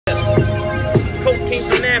came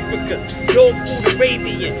from Africa, dog food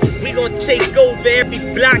Arabian. We gon' take over every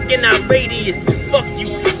block in our radius. Fuck you,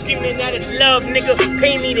 screaming at us love, nigga,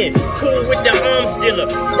 pay me then. Cool with the arms dealer,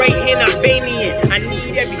 right hand Albanian. I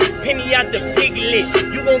need every penny out the piglet.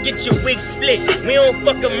 You gon' get your wig split. We don't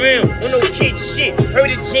fuck around on no kid shit.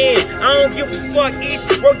 Heard it jam, I don't give a fuck. East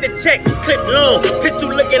work the tech, clip long, pistol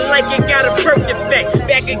looking like it got a birth defect.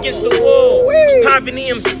 Back against the wall, poverty,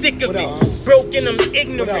 I'm sick of it. Broken, I'm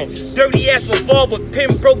ignorant. Dirty ass revolver,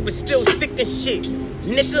 pin broke, but still sticking shit.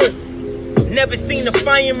 Nigga, never seen a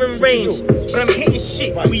firing range, but I'm hitting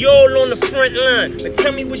shit. We all on the front line, but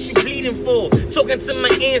tell me what you bleeding for. Talking to my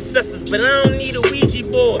ancestors, but I don't need a Ouija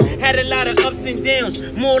board. Had a lot of ups and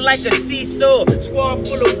downs, more like a seesaw. Squad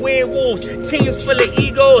full of werewolves, teams full of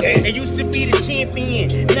egos. It used to be the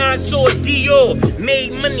champion, now I saw Dior.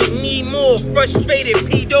 Made money, need more, frustrated,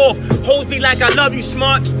 peed off. Hoes be like, I love you,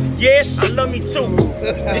 smart. Yeah, I love me too.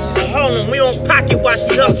 This is Harlem, we on pocket watch,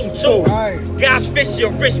 we hustle too. Guy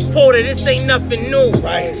Fisher, Rich Porter, this ain't nothing new.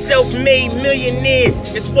 Self-made millionaires,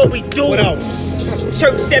 it's what we do.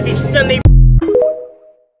 Church every Sunday.